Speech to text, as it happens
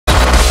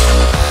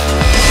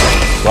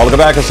Well, the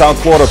back of South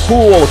Florida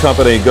Pool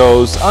Company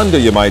goes under,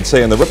 you might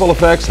say, and the ripple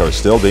effects are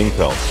still being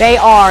felt. They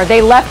are.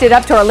 They left it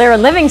up to our Larry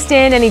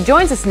Livingston, and he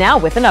joins us now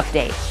with an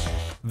update.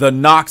 The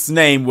Knox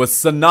name was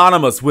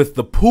synonymous with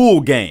the pool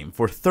game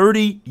for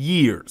 30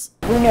 years.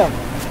 Who knew?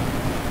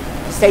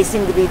 The state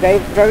seemed to be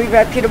very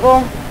reputable,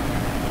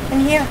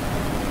 and here,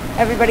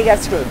 everybody got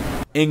screwed.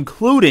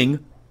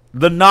 Including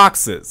the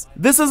Knoxes.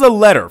 This is a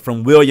letter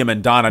from William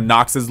and Donna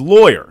Knox's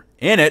lawyer.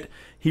 In it,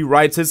 he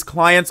writes his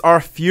clients are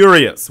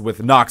furious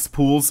with Knox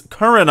Pool's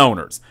current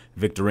owners,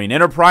 Victorine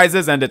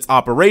Enterprises, and its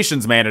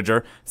operations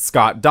manager,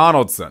 Scott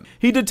Donaldson.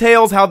 He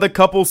details how the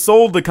couple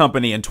sold the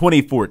company in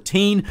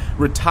 2014,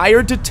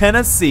 retired to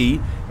Tennessee,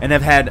 and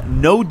have had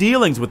no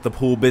dealings with the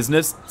pool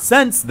business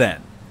since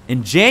then.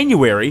 In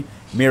January,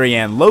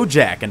 Marianne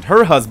Lojack and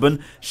her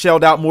husband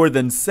shelled out more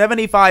than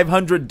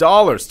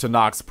 $7,500 to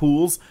Knox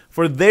Pools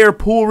for their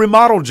pool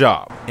remodel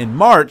job. In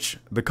March,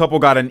 the couple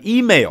got an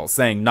email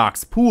saying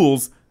Knox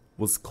Pools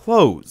was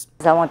closed.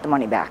 I want the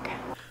money back.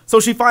 So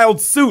she filed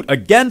suit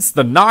against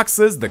the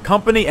Knoxes, the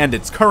company, and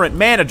its current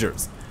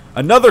managers.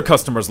 Another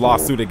customer's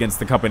lawsuit against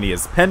the company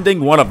is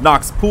pending. One of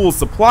Knox Pool's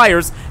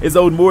suppliers is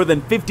owed more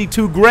than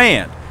 $52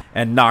 grand,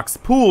 and Knox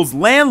Pool's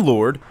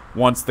landlord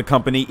wants the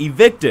company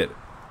evicted.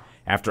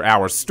 After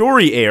our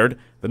story aired,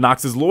 the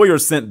Knox's lawyer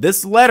sent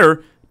this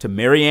letter to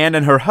Marianne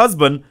and her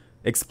husband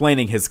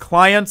explaining his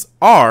clients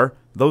are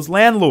those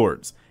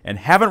landlords and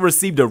haven't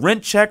received a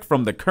rent check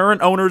from the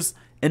current owners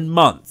in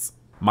months.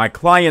 My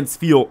clients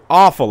feel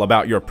awful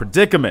about your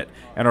predicament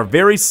and are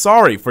very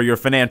sorry for your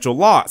financial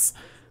loss.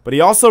 But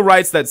he also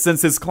writes that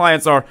since his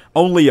clients are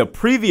only a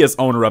previous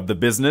owner of the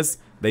business,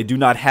 they do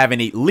not have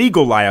any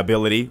legal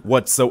liability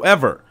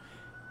whatsoever.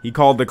 He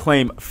called the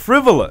claim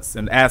frivolous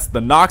and asked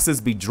the Knoxes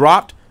be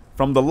dropped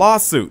from the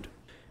lawsuit.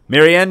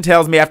 Marianne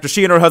tells me after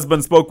she and her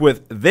husband spoke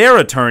with their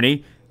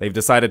attorney, they've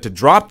decided to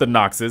drop the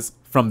Knoxes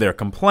from their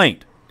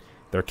complaint.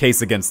 Their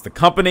case against the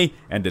company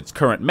and its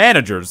current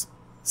managers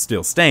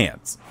still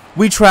stands.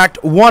 We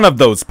tracked one of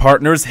those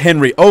partners,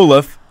 Henry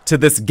Olaf, to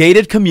this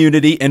gated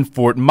community in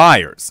Fort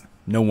Myers.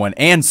 No one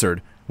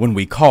answered when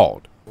we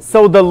called.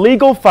 So the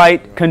legal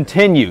fight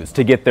continues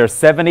to get their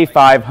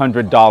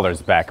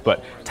 $7,500 back.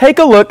 But take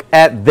a look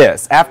at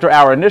this. After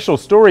our initial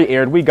story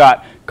aired, we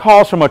got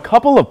calls from a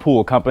couple of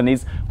pool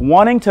companies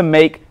wanting to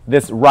make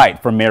this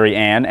right for Mary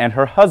Ann and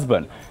her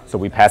husband. So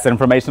we passed that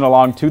information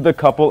along to the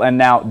couple, and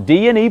now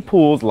D&E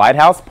Pools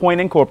Lighthouse Point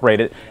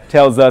Incorporated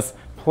tells us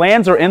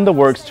plans are in the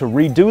works to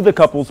redo the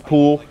couple's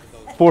pool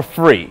for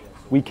free.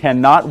 We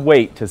cannot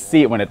wait to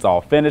see it when it's all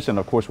finished, and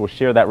of course we'll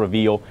share that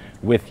reveal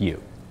with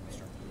you.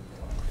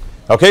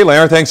 Okay,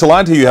 Laren, thanks a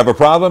lot. Do you have a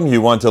problem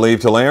you want to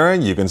leave to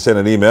Laren? You can send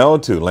an email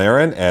to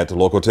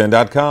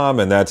Laren@local10.com,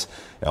 and that's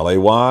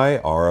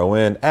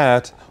LAYRON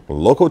at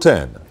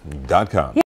local10.com.